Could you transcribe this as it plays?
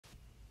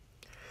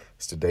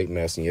It's the Date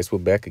Master. Yes, we're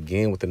back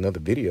again with another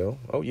video.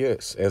 Oh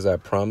yes, as I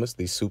promised,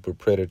 the Super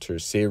Predator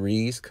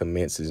series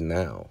commences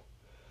now.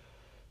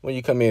 When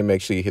you come in,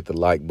 make sure you hit the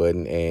like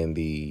button and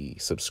the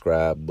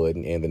subscribe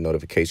button and the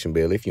notification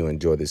bell if you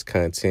enjoy this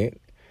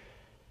content.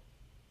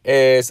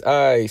 As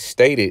I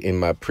stated in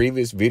my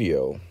previous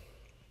video,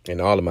 in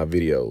all of my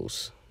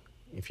videos,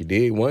 if you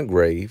dig one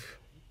grave,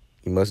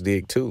 you must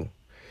dig two.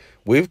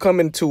 We've come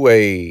into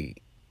a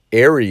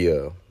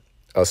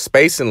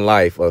space in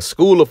life, a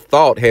school of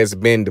thought has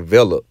been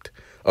developed.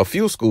 A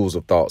few schools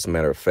of thought, as a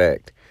matter of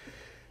fact.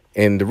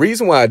 And the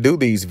reason why I do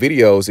these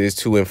videos is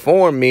to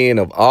inform men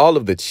of all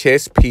of the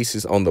chess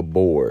pieces on the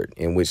board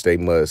in which they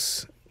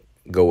must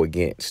go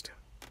against.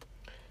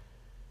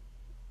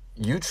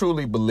 You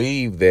truly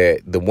believe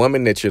that the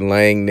woman that you're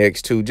laying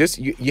next to,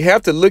 you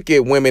have to look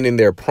at women in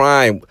their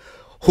prime.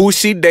 Who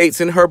she dates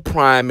in her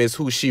prime is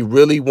who she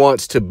really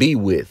wants to be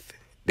with.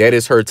 That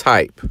is her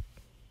type.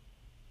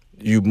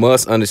 You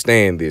must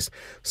understand this.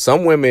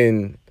 Some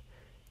women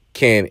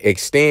can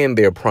extend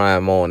their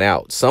prime on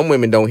out. Some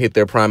women don't hit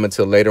their prime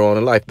until later on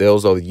in life.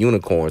 Those are the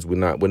unicorns. We're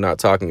not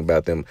talking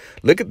about them.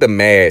 Look at the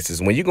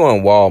masses. When you go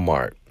in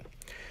Walmart,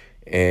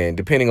 and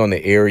depending on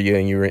the area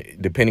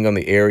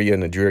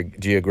and the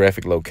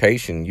geographic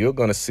location, you're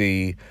going to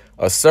see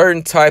a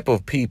certain type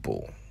of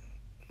people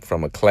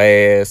from a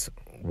class,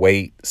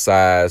 weight,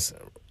 size,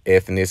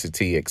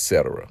 ethnicity,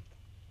 etc.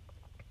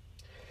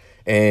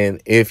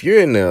 And if you're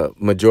in a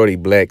majority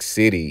black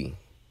city,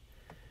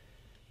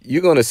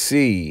 you're going to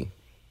see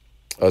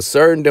a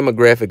certain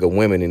demographic of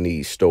women in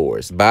these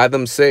stores by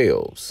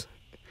themselves.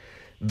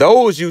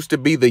 Those used to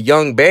be the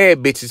young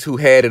bad bitches who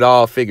had it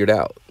all figured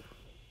out.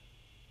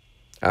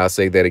 I'll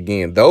say that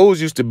again. Those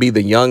used to be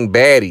the young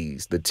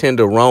baddies, the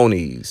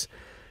tenderonis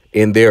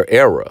in their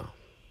era.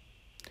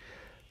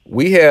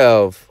 We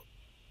have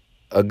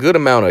a good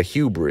amount of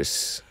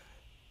hubris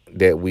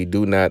that we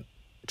do not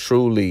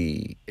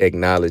truly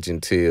acknowledge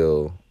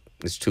until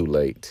it's too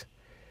late.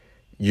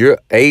 You're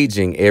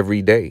aging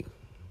every day.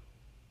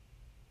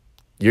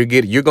 You're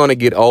going to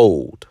get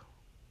old.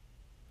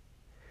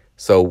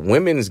 So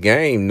women's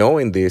game,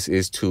 knowing this,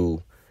 is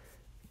to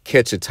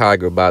catch a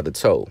tiger by the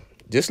toe.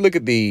 Just look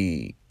at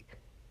the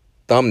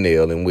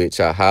thumbnail in which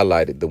I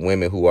highlighted the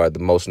women who are the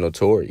most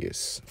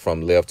notorious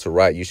from left to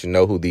right. You should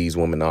know who these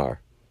women are.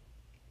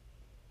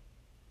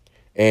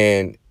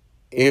 And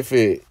if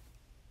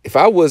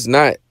I was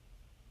not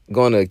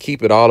going to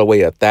keep it all the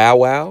way a thou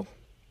wow,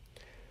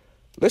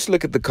 let's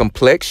look at the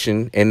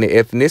complexion and the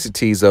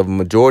ethnicities of a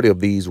majority of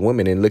these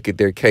women and look at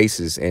their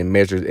cases and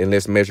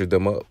let's measure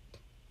them up.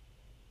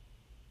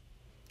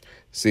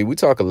 See, we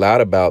talk a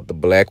lot about the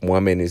black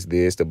woman is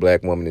this, the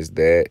black woman is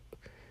that.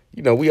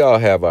 You know, we all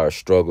have our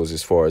struggles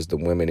as far as the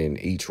women in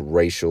each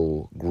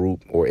racial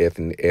group or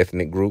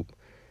ethnic group.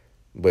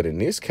 But in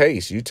this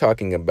case, you're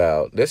talking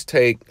about, let's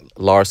take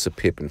Larsa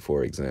Pippen,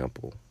 for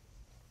example.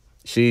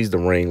 She's the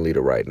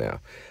ringleader right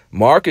now.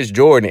 Marcus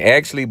Jordan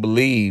actually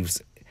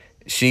believes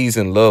she's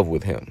in love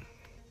with him.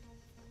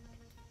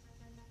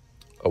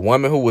 A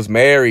woman who was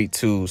married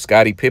to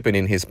Scottie Pippen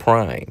in his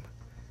prime,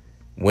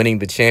 winning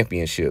the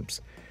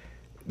championships.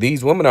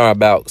 These women are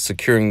about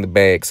securing the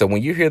bag. So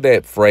when you hear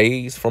that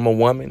phrase from a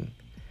woman,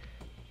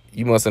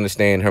 you must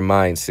understand her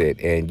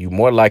mindset, and you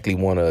more likely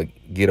want to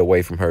get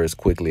away from her as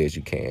quickly as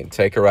you can.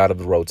 Take her out of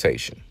the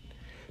rotation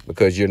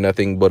because you're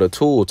nothing but a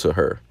tool to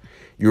her.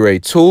 You're a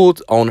tool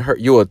on her.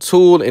 You're a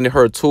tool in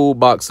her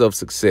toolbox of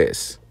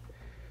success.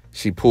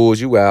 She pulls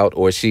you out,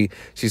 or she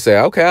say,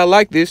 okay, I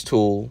like this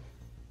tool.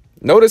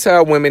 Notice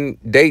how women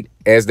date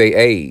as they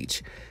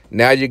age.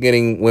 Now you're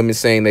getting women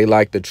saying they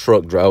like the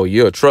truck driver. Oh,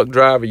 you're a truck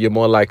driver, you're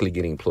more likely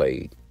getting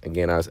played.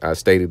 Again, I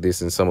stated this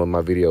in some of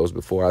my videos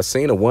before. I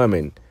seen a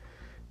woman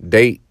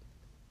date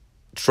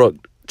truck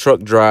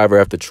driver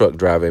after truck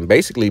driver and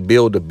basically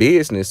build a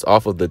business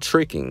off of the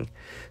tricking.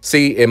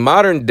 See, in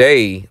modern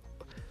day,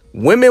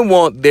 women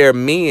want their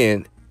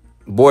men,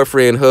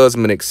 boyfriend,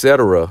 husband,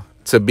 etc.,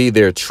 to be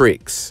their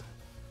tricks.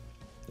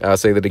 I'll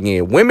say that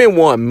again. Women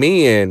want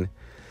men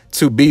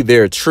to be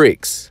their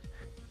tricks.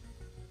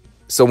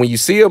 So when you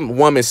see a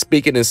woman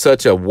speaking in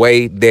such a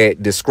way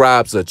that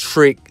describes a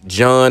trick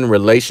John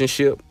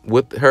relationship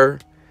with her,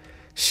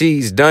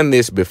 she's done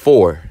this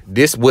before.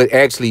 This would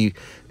actually,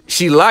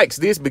 she likes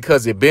this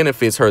because it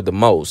benefits her the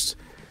most.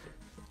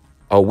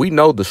 Oh, we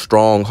know the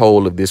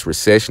stronghold of this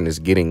recession is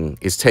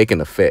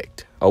taking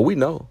effect. Oh, we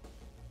know.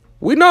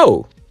 We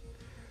know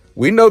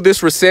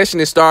this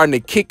recession is starting to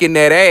kick in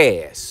that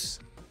ass.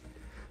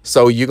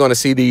 So you're going to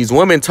see these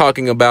women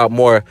talking about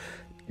more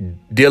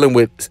dealing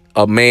with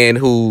a man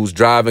who's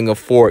driving a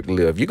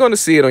forklift. You're going to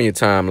see it on your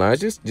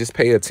timelines. Just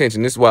pay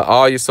attention. This is why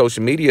all your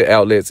social media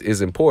outlets is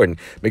important,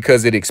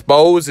 because it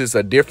exposes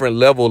a different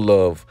level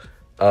of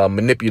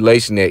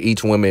manipulation that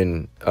each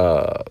woman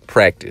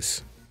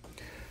practice.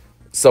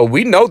 So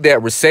we know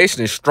that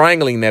recession is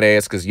strangling that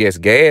ass because, yes,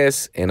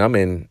 gas, and I'm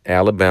in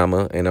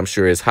Alabama, and I'm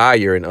sure it's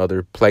higher in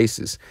other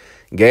places.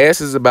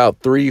 Gas is about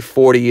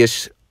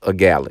 $3.40-ish a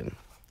gallon.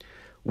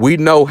 We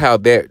know how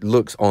that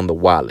looks on the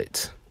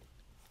wallet.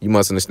 You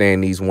must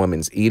understand these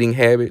women's eating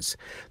habits,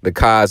 the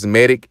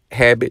cosmetic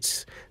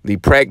habits, the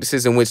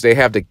practices in which they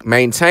have to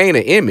maintain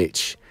an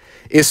image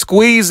is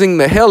squeezing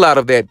the hell out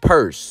of that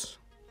purse.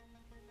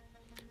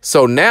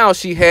 So now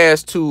she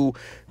has to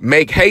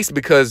make haste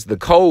because the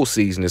cold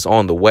season is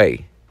on the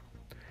way.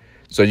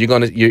 So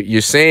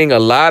you're seeing a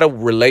lot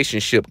of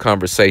relationship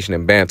conversation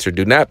and banter.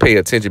 Do not pay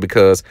attention,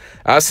 because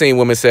I've seen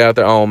women say out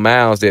their own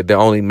mouths that they're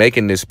only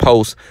making this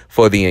post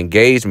for the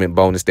engagement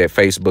bonus that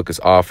Facebook is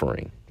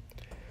offering.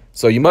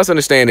 So you must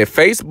understand that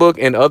Facebook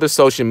and other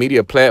social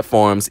media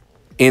platforms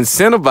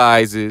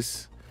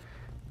incentivizes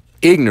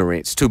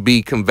ignorance to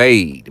be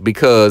conveyed,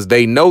 because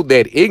they know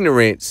that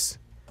ignorance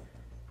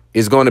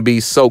is going to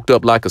be soaked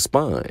up like a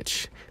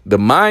sponge. The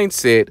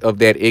mindset of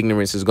that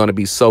ignorance is going to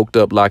be soaked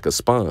up like a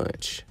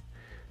sponge,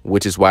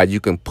 which is why you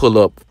can pull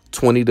up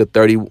 20 to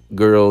 30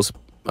 girls,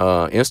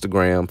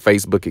 Instagram,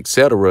 Facebook,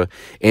 etc.,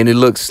 and it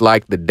looks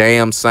like the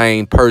damn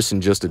same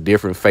person, just a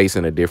different face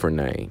and a different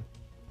name.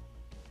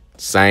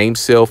 Same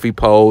selfie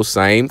pose,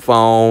 same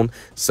phone,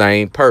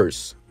 same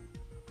purse.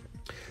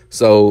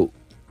 So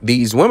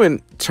these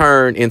women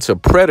turn into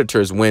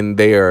predators when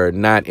they are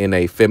not in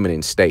a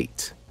feminine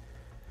state,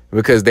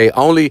 because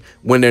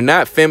when they're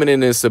not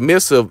feminine and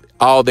submissive,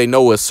 all they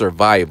know is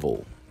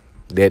survival.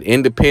 That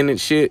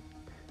independent shit,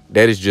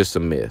 that is just a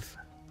myth.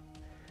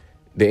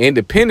 The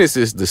independence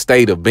is the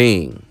state of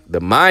being. The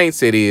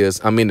mindset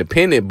is, I'm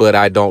independent, but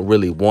I don't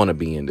really want to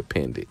be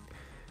independent.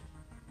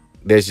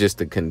 That's just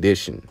the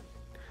condition.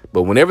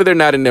 But whenever they're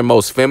not in their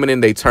most feminine,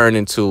 they turn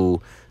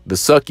into the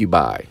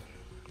succubi.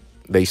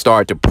 They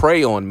start to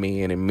prey on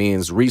men and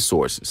men's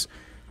resources.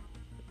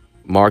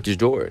 Marcus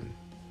Jordan.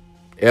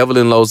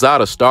 Evelyn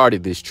Lozada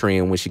started this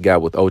trend when she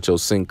got with Ocho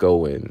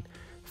Cinco and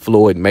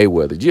Floyd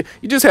Mayweather.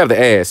 You just have to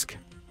ask,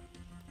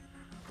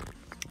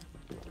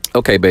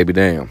 okay, baby,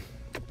 damn.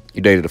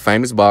 You dated a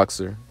famous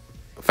boxer,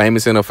 a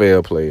famous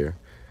NFL player,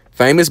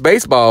 famous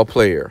baseball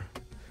player.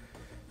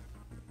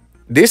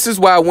 This is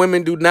why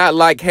women do not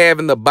like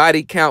having the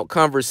body count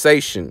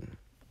conversation.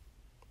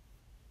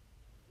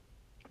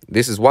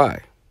 This is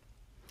why.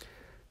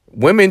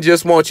 Women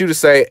just want you to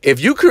say,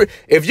 if you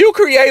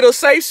create a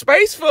safe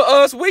space for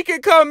us, we can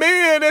come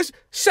in.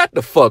 Shut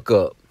the fuck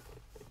up.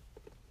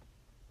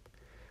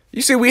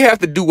 You see, we have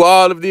to do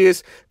all of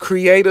this.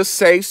 Create a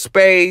safe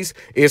space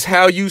is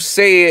how you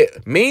say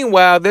it.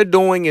 Meanwhile, they're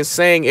doing and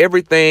saying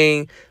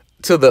everything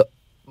to the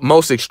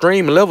most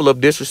extreme level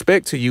of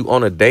disrespect to you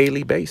on a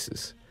daily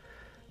basis.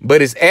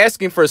 But it's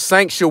asking for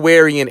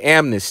sanctuary and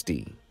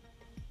amnesty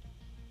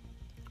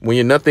when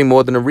you're nothing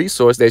more than a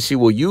resource that she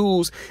will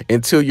use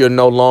until you're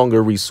no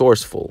longer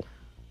resourceful,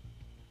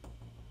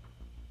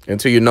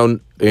 until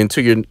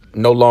you're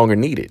no longer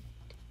needed.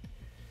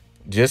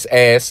 Just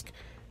ask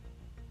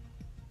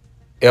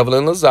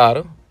Evelyn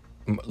Lozada,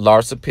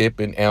 Larsa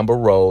Pippen, Amber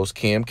Rose,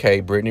 Kim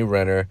K, Brittany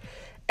Renner.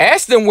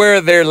 Ask them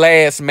where their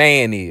last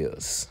man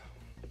is.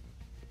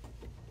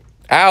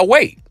 I'll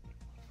wait.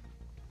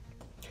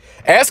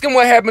 Ask them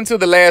what happened to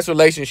the last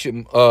relationship,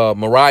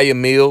 Mariah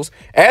Mills.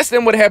 Ask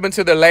them what happened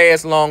to their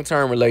last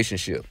long-term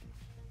relationship.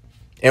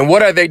 And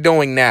what are they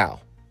doing now?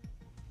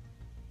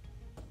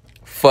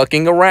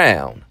 Fucking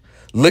around.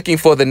 Looking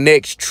for the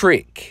next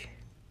trick.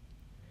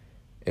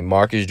 And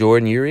Marcus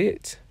Jordan, you're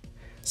it.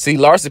 See,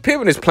 Larsa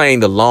Pippen is playing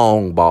the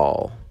long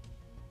ball.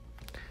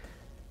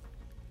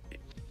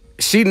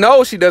 She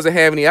knows she doesn't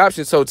have any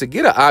options. So to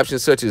get an option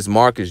such as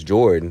Marcus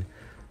Jordan,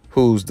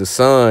 who's the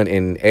son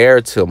and heir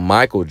to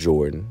Michael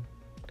Jordan,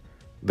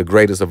 the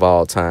greatest of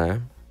all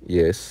time.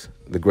 Yes,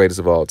 the greatest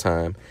of all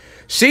time.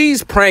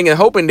 She's praying and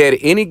hoping that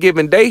any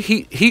given day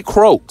he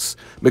croaks,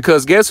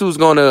 because guess who's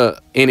going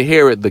to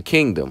inherit the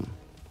kingdom?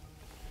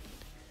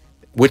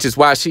 Which is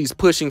why she's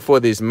pushing for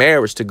this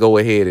marriage to go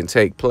ahead and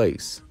take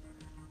place.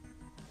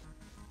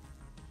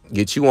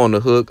 Get you on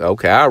the hook.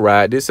 Okay, I'll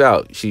ride this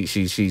out.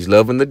 She's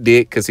loving the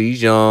dick because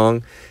he's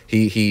young.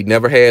 He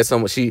never had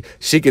someone.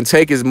 She can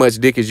take as much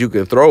dick as you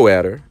can throw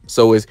at her.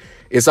 So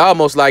it's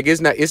almost like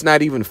it's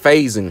not even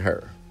phasing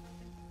her.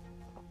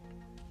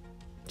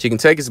 She can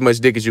take as much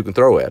dick as you can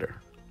throw at her.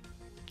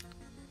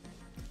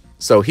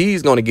 So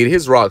he's going to get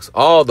his rocks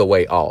all the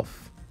way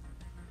off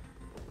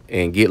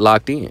and get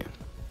locked in.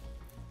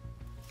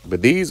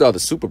 But these are the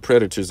super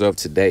predators of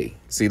today.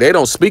 See, they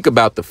don't speak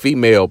about the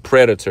female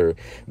predator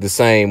the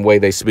same way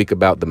they speak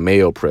about the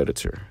male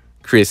predator.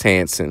 Chris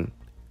Hansen.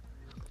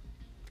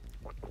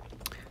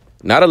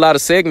 Not a lot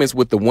of segments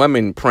with the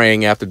women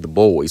praying after the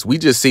boys. We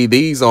just see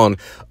these on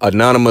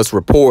anonymous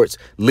reports,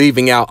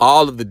 leaving out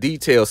all of the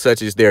details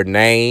such as their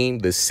name,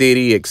 the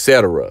city,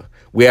 etc.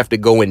 We have to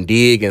go and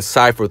dig and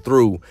cipher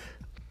through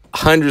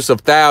hundreds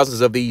of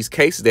thousands of these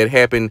cases that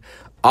happen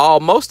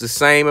almost the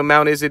same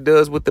amount as it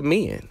does with the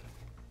men.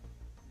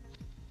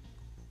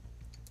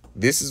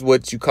 This is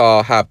what you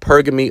call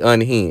hypergamy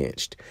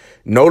unhinged.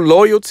 No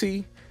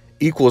loyalty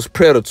equals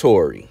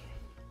predatory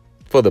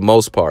for the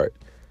most part.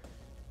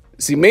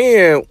 See,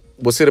 men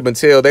will sit up and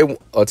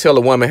tell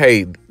a woman,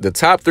 hey, the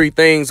top 3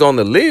 things on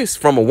the list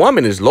from a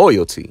woman is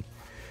loyalty.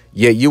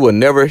 Yet you will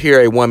never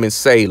hear a woman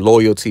say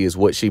loyalty is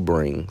what she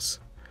brings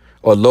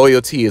or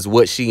loyalty is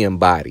what she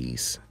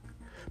embodies.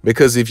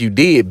 Because if you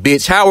did,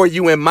 bitch, how are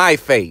you in my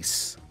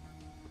face?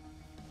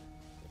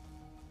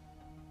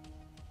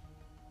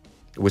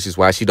 Which is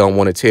why she don't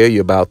want to tell you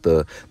about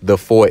the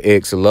 4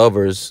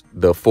 ex-lovers,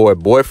 the 4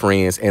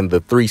 boyfriends, and the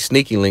 3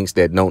 sneaky links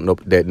that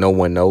no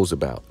one knows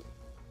about,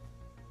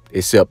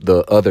 except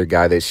the other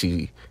guy that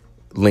she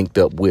linked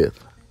up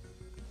with.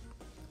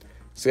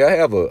 See, I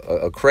have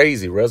a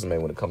crazy resume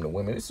when it comes to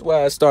women. This is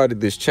why I started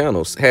this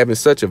channel. Having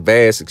such a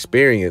vast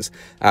experience,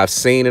 I've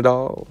seen it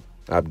all.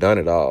 I've done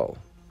it all.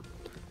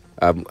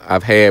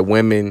 I've had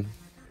women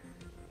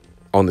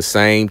on the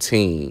same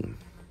team,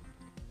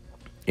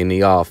 in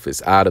the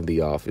office, out of the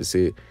office.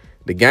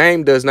 The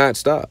game does not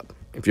stop.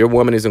 If your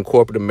woman is in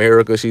corporate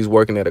America, she's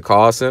working at a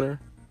call center,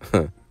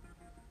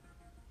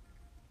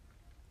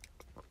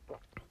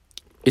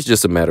 it's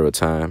just a matter of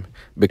time.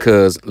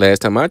 Because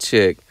last time I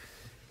checked,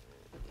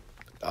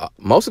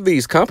 most of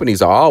these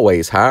companies are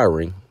always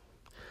hiring.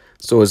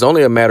 So it's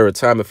only a matter of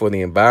time before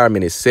the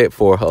environment is set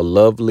for her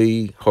love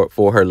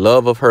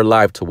of her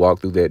life to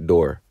walk through that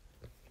door.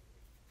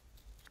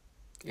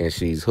 And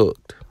she's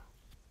hooked.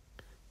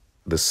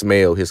 The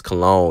smell, his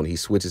cologne, he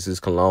switches his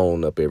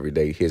cologne up every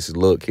day. His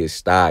look, his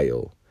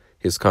style,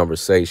 his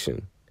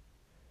conversation.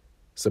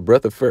 It's a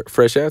breath of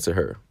fresh air to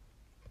her.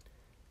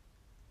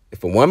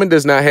 If a woman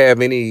does not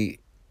have any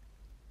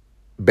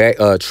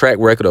track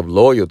record of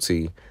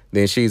loyalty,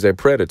 then she's a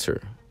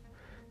predator.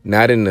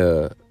 Not in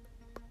a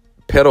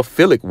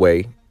pedophilic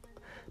way,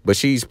 but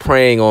she's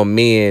preying on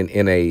men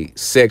in a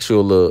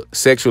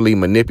sexually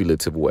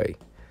manipulative way,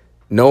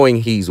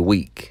 knowing he's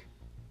weak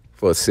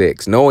for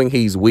sex, knowing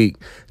he's weak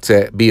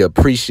to be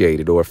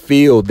appreciated or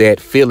feel that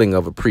feeling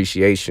of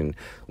appreciation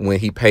when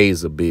he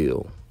pays a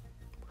bill,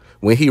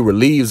 when he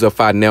relieves a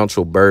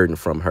financial burden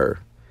from her.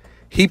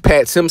 He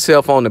pats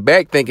himself on the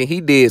back thinking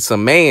he did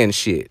some man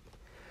shit.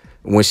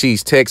 When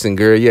she's texting,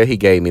 girl, yeah, he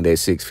gave me that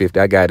 $650.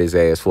 I got his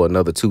ass for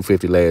another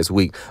 $250 last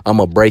week. I'm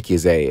going to break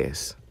his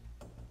ass.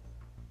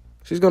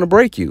 She's going to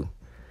break you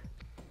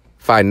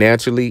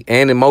financially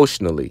and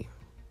emotionally.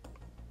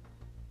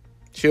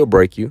 She'll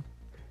break you.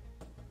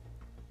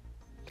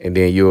 And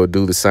then you'll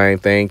do the same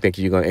thing,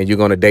 thinking you're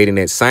gonna date in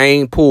that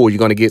same pool. You're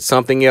gonna get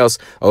something else.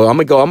 Oh, I'm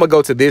gonna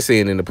go to this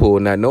end in the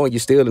pool, not knowing you're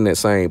still in that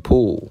same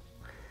pool.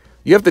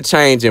 You have to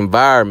change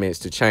environments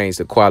to change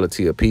the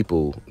quality of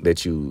people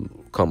that you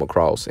come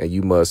across, and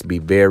you must be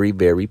very,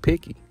 very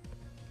picky.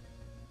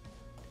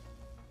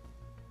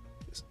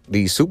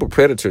 These super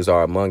predators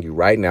are among you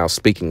right now,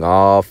 speaking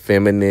all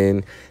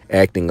feminine,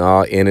 acting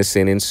all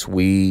innocent and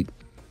sweet,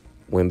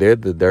 when they're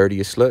the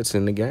dirtiest sluts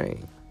in the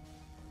game.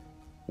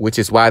 Which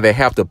is why they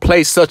have to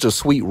play such a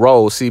sweet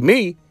role. See,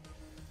 me,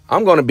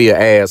 I'm going to be an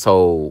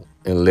asshole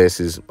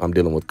unless I'm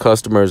dealing with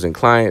customers and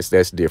clients.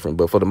 That's different.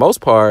 But for the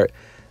most part,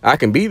 I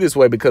can be this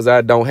way because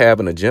I don't have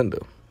an agenda.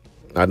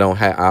 I don't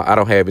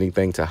have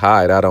anything to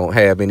hide. I don't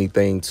have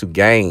anything to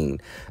gain.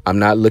 I'm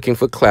not looking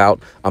for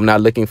clout. I'm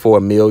not looking for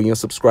 1 million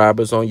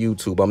subscribers on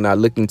YouTube. I'm not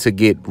looking to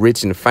get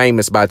rich and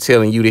famous by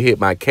telling you to hit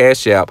my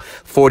Cash App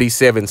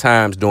 47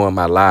 times during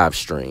my live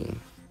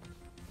stream.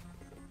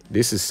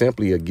 This is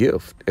simply a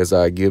gift as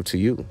I give to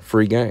you,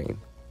 free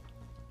game,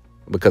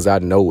 because I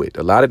know it.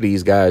 A lot of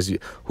these guys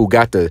who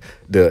got the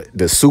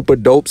super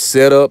dope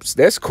setups,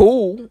 that's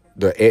cool.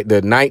 The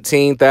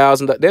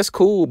 $19,000, that's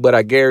cool. But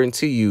I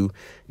guarantee you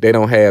they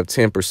don't have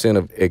 10%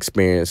 of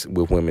experience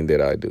with women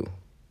that I do.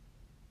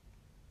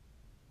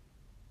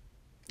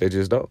 They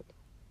just don't.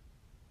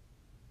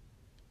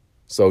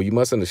 So you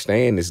must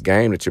understand this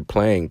game that you're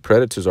playing.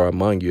 Predators are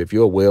among you. If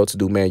you're a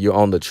well-to-do man, you're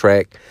on the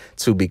track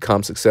to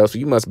become successful.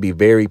 You must be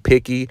very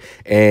picky.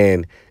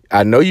 And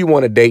I know you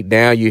want to date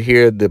down. You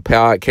hear the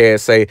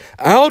podcast say,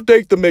 I'll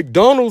date the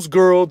McDonald's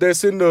girl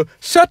that's in the...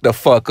 Shut the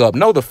fuck up.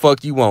 No, the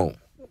fuck you won't.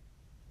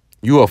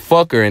 You a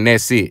fucker and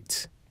that's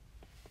it.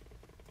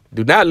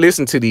 Do not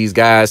listen to these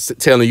guys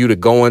telling you to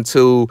go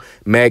into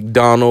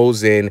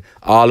McDonald's and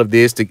all of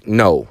this.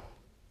 No.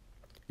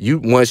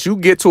 Once you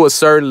get to a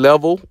certain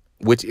level...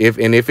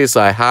 if it's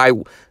a high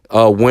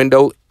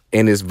window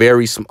and it's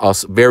very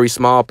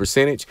small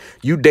percentage,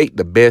 you date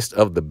the best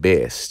of the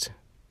best.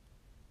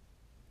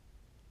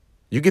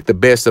 You get the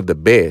best of the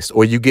best,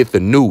 or you get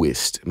the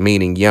newest,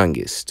 meaning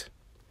youngest.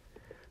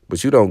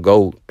 But you don't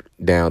go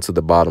down to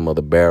the bottom of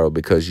the barrel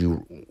because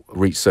you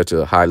reach such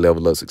a high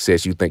level of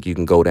success. You think you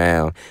can go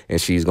down and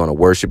she's going to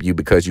worship you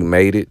because you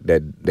made it.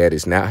 That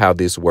is not how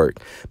this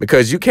works.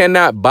 Because you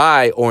cannot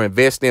buy or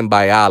invest in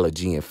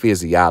biology and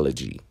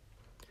physiology.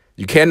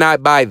 You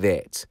cannot buy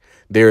that.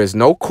 There is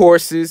no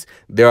courses.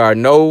 There are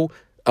no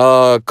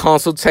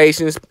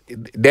consultations.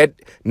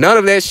 None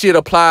of that shit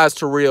applies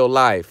to real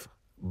life.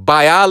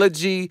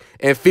 Biology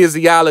and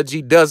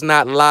physiology does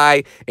not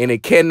lie, and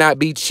it cannot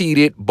be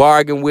cheated,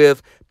 bargained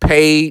with,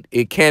 paid.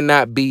 It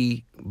cannot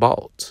be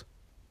bought.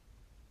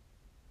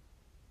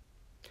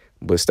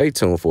 But stay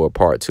tuned for a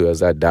part 2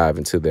 as I dive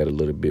into that a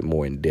little bit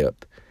more in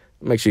depth.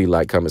 Make sure you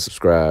like, comment,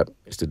 subscribe.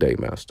 It's the Day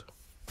Master.